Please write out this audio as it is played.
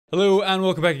Hello and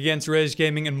welcome back again to Rage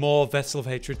Gaming and more Vessel of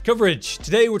Hated coverage.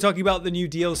 Today we're talking about the new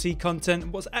DLC content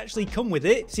and what's actually come with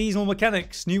it. Seasonal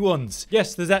mechanics, new ones.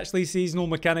 Yes, there's actually seasonal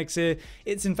mechanics here.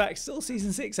 It's in fact still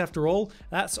Season 6 after all.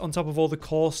 That's on top of all the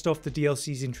core stuff the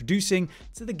DLC is introducing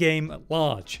to the game at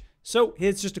large. So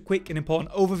here's just a quick and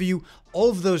important overview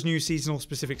of those new seasonal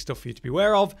specific stuff for you to be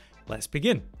aware of. Let's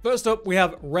begin. First up, we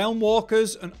have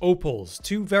Realmwalkers and Opals,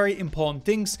 two very important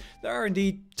things that are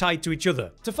indeed tied to each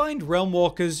other. To find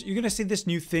Realmwalkers, you're going to see this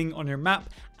new thing on your map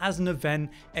as an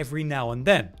event every now and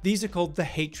then. These are called the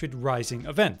Hatred Rising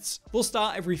events. They'll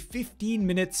start every 15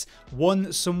 minutes,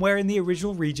 one somewhere in the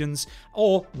original regions,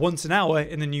 or once an hour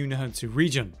in the new Nahuntu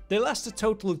region. They last a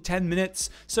total of 10 minutes,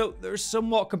 so they're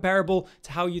somewhat comparable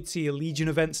to how you'd see a Legion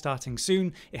event starting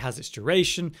soon. It has its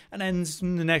duration and ends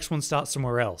when the next one starts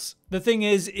somewhere else. The thing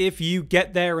is, if you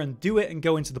get there and do it and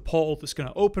go into the portal that's going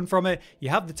to open from it, you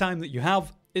have the time that you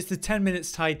have. It's the 10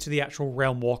 minutes tied to the actual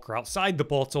Realmwalker outside the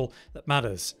portal that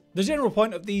matters. The general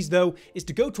point of these though is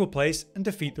to go to a place and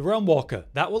defeat the Realmwalker.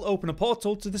 That will open a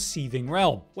portal to the Seething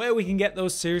Realm, where we can get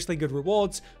those seriously good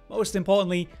rewards, most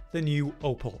importantly, the new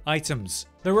opal items.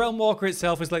 The Realmwalker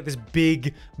itself is like this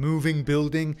big moving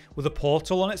building with a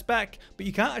portal on its back, but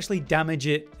you can't actually damage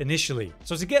it initially.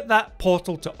 So to get that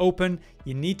portal to open,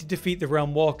 you need to defeat the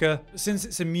Realmwalker. Since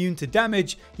it's immune to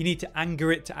damage, you need to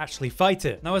anger it to actually fight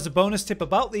it. Now, as a bonus tip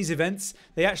about these events,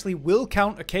 they actually will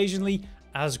count occasionally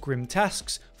as grim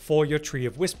tasks for your Tree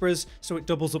of Whisperers, so it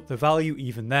doubles up the value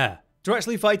even there. To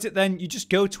actually fight it then, you just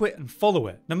go to it and follow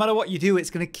it. No matter what you do, it's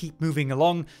going to keep moving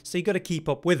along, so you got to keep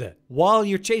up with it. While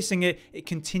you're chasing it, it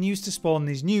continues to spawn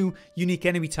these new, unique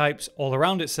enemy types all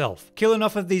around itself. Kill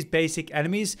enough of these basic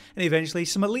enemies, and eventually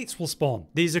some elites will spawn.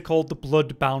 These are called the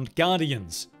Blood-Bound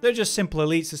Guardians. They're just simple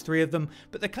elites, there's 3 of them,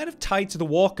 but they're kind of tied to the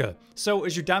walker. So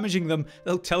as you're damaging them,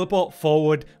 they'll teleport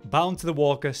forward, bound to the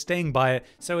walker, staying by it.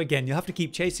 So again, you'll have to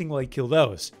keep chasing while you kill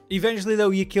those. Eventually though,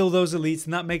 you kill those elites,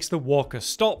 and that makes the walker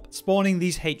stop, spawning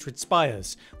these hatred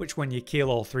spires, which when you kill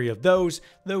all 3 of those,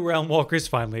 the Realmwalker is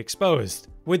finally exposed.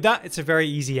 With that, it's a very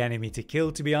easy enemy to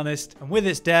kill, to be honest, and with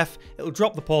its death, it'll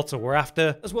drop the portal we're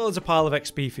after, as well as a pile of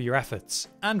XP for your efforts,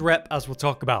 and rep as we'll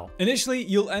talk about. Initially,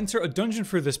 you'll enter a dungeon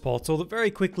through this portal that very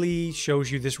quickly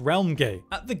shows you this realm gate.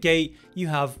 At the gate, you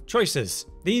have choices.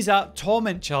 These are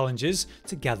Torment challenges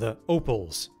to gather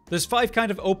opals. There's 5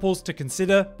 kind of opals to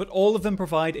consider, but all of them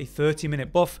provide a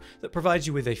 30-minute buff that provides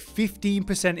you with a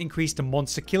 15% increase to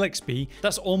monster kill XP,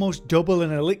 that's almost double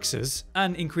in elixirs,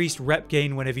 and increased rep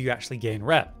gain whenever you actually gain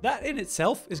rep. That in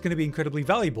itself is going to be incredibly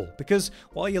valuable, because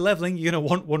while you're leveling, you're going to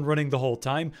want one running the whole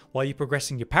time, while you're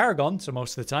progressing your paragon, so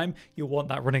most of the time, you'll want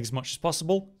that running as much as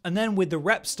possible, and then with the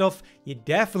rep stuff, you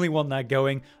definitely want that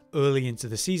going early into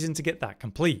the season to get that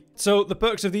complete. So the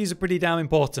perks of these are pretty damn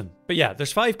important. But yeah,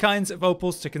 there's 5 kinds of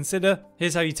opals to consider.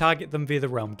 Here's how you target them via the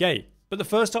realm gate. But the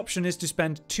first option is to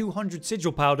spend 200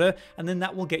 sigil powder, and then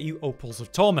that will get you Opals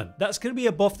of Torment. That's going to be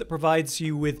a buff that provides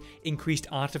you with increased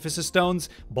Artificer Stones,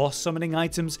 boss summoning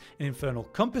items, and Infernal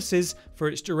Compasses for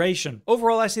its duration.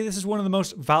 Overall, I see this as one of the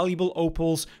most valuable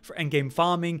opals for endgame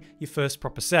farming your first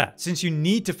proper set, since you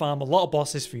need to farm a lot of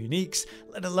bosses for uniques,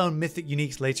 let alone mythic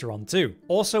uniques later on too.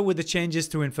 Also, with the changes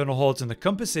to Infernal Hordes and the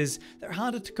Compasses, they're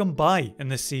harder to come by in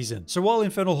this season. So while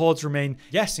Infernal Hordes remain,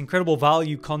 yes, incredible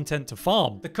value content to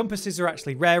farm, the Compasses are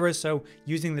actually rarer, so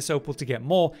using this opal to get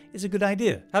more is a good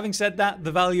idea. Having said that,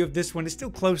 the value of this one is still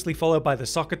closely followed by the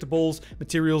socketables,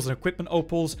 materials and equipment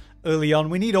opals. Early on,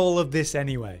 we need all of this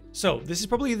anyway. So this is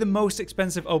probably the most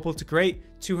expensive opal to create,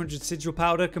 200 sigil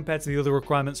powder compared to the other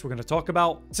requirements we're going to talk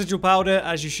about. Sigil powder,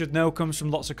 as you should know, comes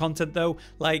from lots of content though,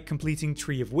 like completing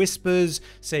Tree of Whispers,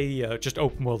 say just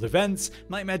open world events,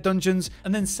 nightmare dungeons,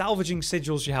 and then salvaging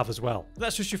sigils you have as well.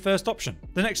 That's just your first option.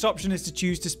 The next option is to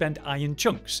choose to spend iron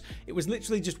chunks. It was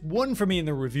literally just 1 for me in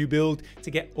the review build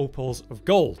to get opals of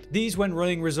gold. These when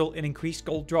running result in increased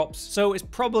gold drops, so it's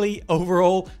probably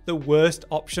overall the worst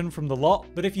option from the lot,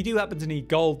 but if you do happen to need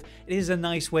gold, it is a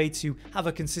nice way to have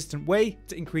a consistent way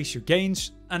to increase your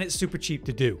gains, and it's super cheap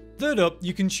to do. Third up,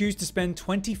 you can choose to spend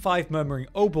 25 Murmuring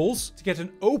Opals to get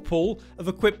an opal of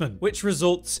equipment, which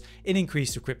results in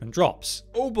increased equipment drops.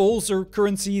 Opals are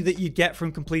currency that you get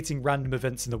from completing random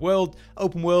events in the world,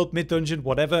 open world, mid-dungeon,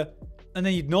 whatever, and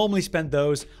then you'd normally spend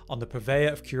those on the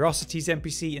Purveyor of Curiosities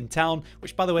NPC in town,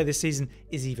 which by the way this season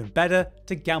is even better,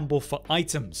 to gamble for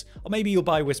items, or maybe you'll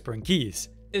buy Whispering Keys.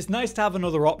 It's nice to have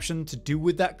another option to do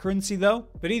with that currency though,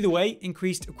 but either way,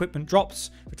 increased equipment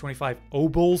drops for 25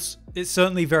 Opals. It's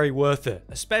certainly very worth it,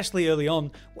 especially early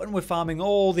on when we're farming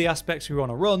all the aspects we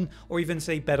want to run, or even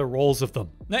say better rolls of them.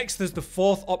 Next, there's the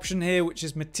fourth option here, which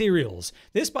is materials.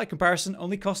 This by comparison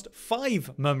only cost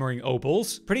 5 murmuring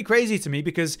Opals. Pretty crazy to me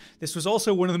because this was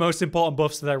also one of the most important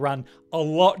buffs that I ran a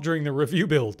lot during the review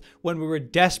build, when we were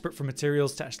desperate for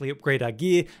materials to actually upgrade our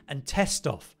gear and test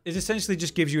stuff. It essentially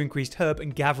just gives you increased herb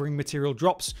and gathering material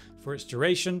drops for its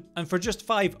duration, and for just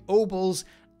 5 Opals,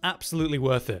 absolutely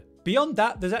worth it. Beyond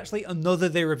that, there's actually another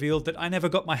they revealed that I never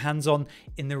got my hands on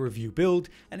in the review build,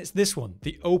 and it's this one,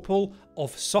 the Opal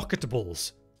of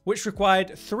Socketables, which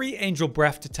required 3 Angel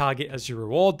Breath to target as your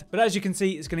reward, but as you can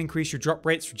see, it's going to increase your drop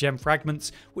rates for gem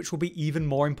fragments, which will be even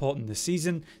more important this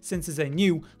season, since there's a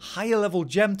new, higher level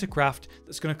gem to craft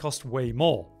that's going to cost way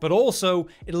more. But also,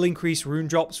 it'll increase rune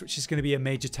drops, which is going to be a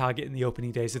major target in the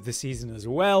opening days of the season as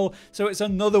well, so it's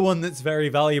another one that's very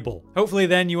valuable. Hopefully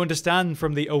then you understand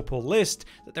from the Opal list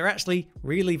that they're actually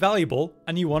really valuable,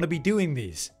 and you want to be doing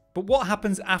these. But what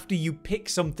happens after you pick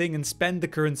something and spend the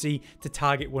currency to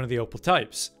target one of the Opal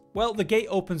types? Well, the gate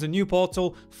opens a new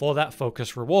portal for that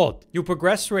focus reward. You'll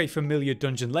progress through a familiar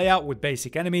dungeon layout with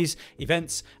basic enemies,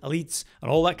 events, elites, and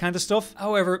all that kind of stuff.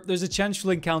 However, there's a chance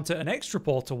you'll encounter an extra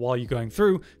portal while you're going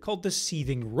through called the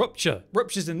Seething Rupture.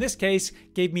 Ruptures in this case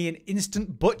gave me an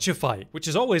instant butcher fight, which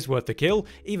is always worth the kill,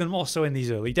 even more so in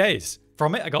these early days.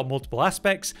 From it, I got multiple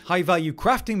aspects, high value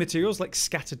crafting materials like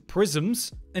scattered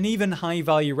prisms, and even high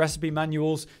value recipe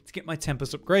manuals to get my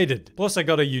tempers upgraded. Plus I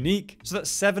got a unique, so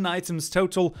that's 7 items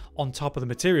total on top of the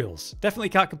materials. Definitely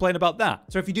can't complain about that.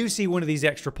 So if you do see one of these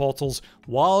extra portals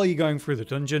while you're going through the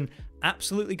dungeon,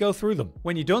 absolutely go through them.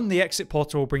 When you're done, the exit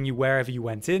portal will bring you wherever you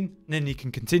went in, and then you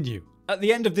can continue. At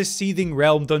the end of this Seething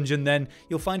Realm dungeon then,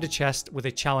 you'll find a chest with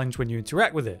a challenge when you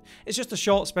interact with it. It's just a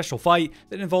short special fight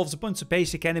that involves a bunch of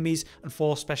basic enemies and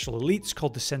 4 special elites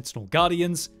called the Sentinel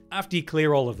Guardians. After you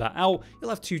clear all of that out, you'll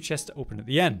have 2 chests to open at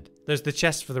the end. There's the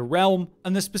chest for the realm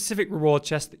and the specific reward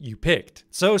chest that you picked.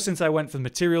 So since I went for the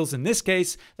materials in this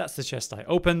case, that's the chest I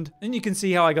opened. And you can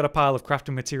see how I got a pile of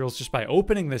crafting materials just by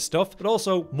opening this stuff, but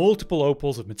also multiple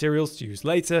opals of materials to use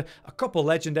later, a couple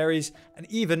legendaries, and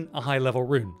even a high level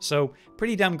rune. So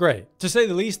pretty damn great. To say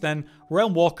the least then,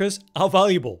 Realmwalkers are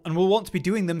valuable and will want to be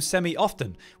doing them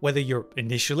semi-often, whether you're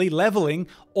initially leveling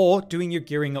or doing your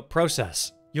gearing up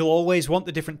process. You'll always want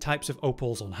the different types of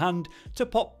opals on hand to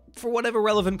pop for whatever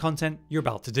relevant content you're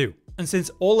about to do. And since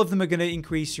all of them are going to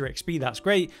increase your XP, that's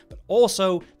great, but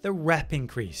also the rep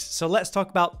increase. So let's talk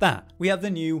about that. We have the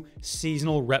new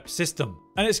seasonal rep system.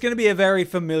 And it's going to be a very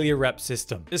familiar rep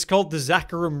system. It's called the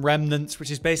Zakarum Remnants,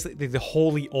 which is basically the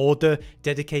holy order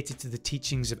dedicated to the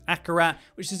teachings of Akarat,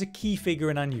 which is a key figure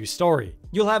in our new story.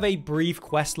 You'll have a brief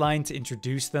quest line to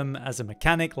introduce them as a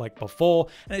mechanic like before,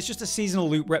 and it's just a seasonal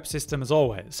loot rep system as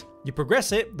always. You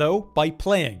progress it, though, by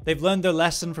playing. They've learned their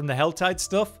lesson from the Helltide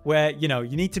stuff, where, you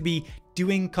need to be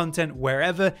doing content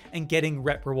wherever and getting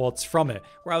rep rewards from it,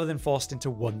 rather than forced into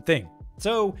one thing.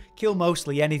 So, kill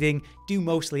mostly anything, do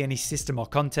mostly any system or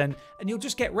content, and you'll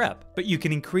just get rep. But you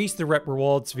can increase the rep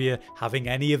rewards via having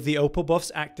any of the opal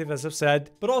buffs active, as I've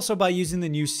said, but also by using the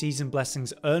new Season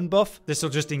Blessings earn buff. This will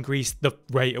just increase the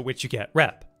rate at which you get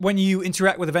rep. When you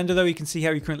interact with a vendor though, you can see how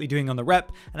you're currently doing on the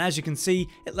rep, and as you can see,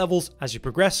 it levels as you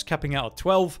progress, capping out at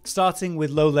 12, starting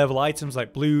with low level items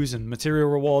like blues and material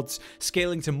rewards,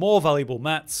 scaling to more valuable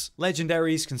mats,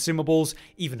 legendaries, consumables,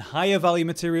 even higher value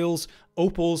materials,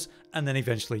 opals, and then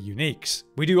eventually uniques.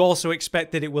 We do also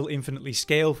expect that it will infinitely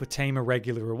scale for tamer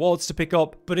regular rewards to pick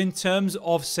up, but in terms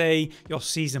of, say, your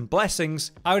season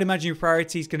blessings, I would imagine your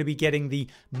priority is going to be getting the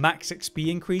max XP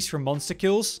increase from monster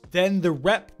kills, then the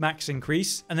rep max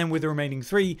increase, and then with the remaining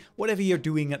 3, whatever you're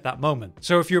doing at that moment.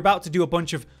 So if you're about to do a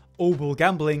bunch of opal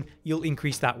gambling, you'll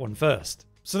increase that one first.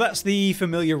 So that's the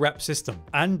familiar rep system,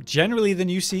 and generally the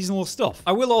new seasonal stuff.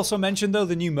 I will also mention though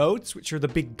the new modes, which are the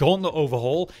big gauntlet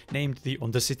overhaul named the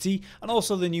Undercity, and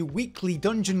also the new weekly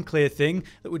dungeon clear thing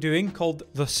that we're doing called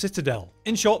the Citadel.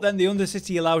 In short then, the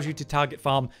Undercity allows you to target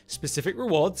farm specific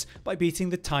rewards by beating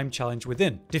the time challenge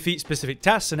within. Defeat specific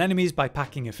tasks and enemies by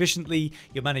packing efficiently,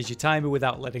 you manage your timer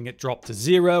without letting it drop to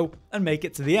 0, and make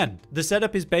it to the end. The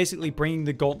setup is basically bringing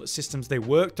the gauntlet systems they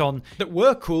worked on that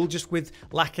were cool just with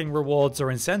lacking rewards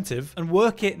or incentive, and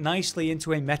work it nicely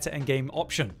into a meta endgame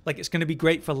option. Like, it's going to be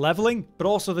great for leveling, but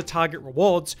also the target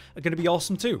rewards are going to be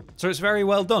awesome too. So it's very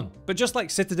well done. But just like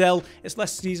Citadel, it's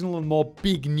less seasonal and more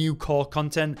big new core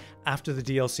content after the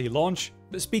DLC launch.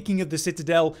 But speaking of the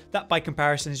Citadel, that by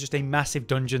comparison is just a massive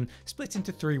dungeon split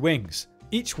into 3 wings.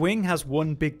 Each wing has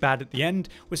one big bad at the end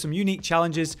with some unique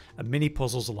challenges and mini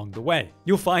puzzles along the way.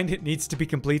 You'll find it needs to be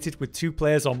completed with 2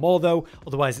 players or more though,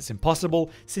 otherwise it's impossible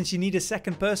since you need a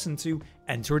second person to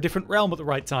enter a different realm at the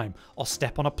right time or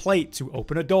step on a plate to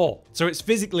open a door. So it's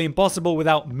physically impossible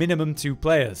without minimum 2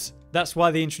 players. That's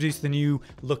why they introduced the new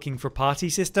looking for party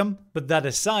system. But that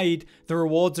aside, the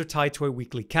rewards are tied to a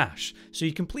weekly cache. So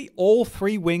you complete all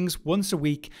 3 wings once a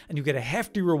week and you get a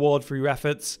hefty reward for your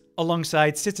efforts,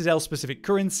 alongside citadel specific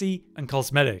currency and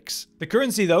cosmetics. The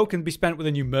currency though can be spent with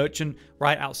a new merchant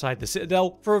right outside the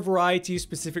citadel for a variety of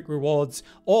specific rewards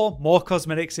or more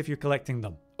cosmetics if you're collecting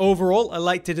them. Overall, I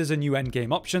liked it as a new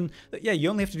endgame option that you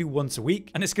only have to do once a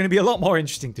week and it's going to be a lot more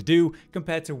interesting to do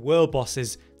compared to world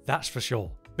bosses, that's for sure.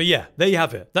 But yeah, there you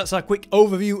have it. That's our quick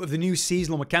overview of the new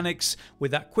seasonal mechanics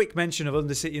with that quick mention of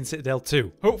Undercity and Citadel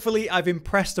too. Hopefully I've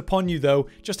impressed upon you though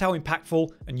just how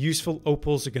impactful and useful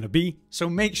opals are going to be, so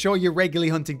make sure you're regularly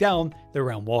hunting down the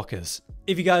Realmwalkers.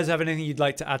 If you guys have anything you'd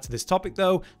like to add to this topic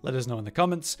though, let us know in the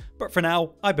comments. But for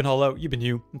now, I've been Hollow, you've been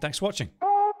you, and thanks for watching.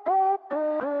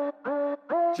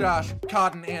 Josh,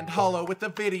 Cotton, and Hollow with the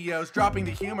videos, dropping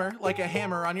the humor like a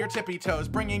hammer on your tippy toes,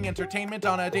 bringing entertainment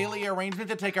on a daily arrangement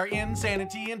to take our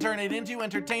insanity and turn it into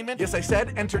entertainment. Yes, I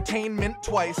said entertainment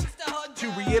twice, to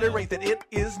reiterate that it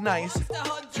is nice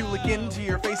to look into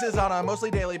your faces on a mostly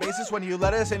daily basis when you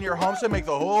let us in your homes to make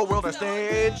the whole world a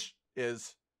stage.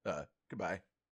 Goodbye.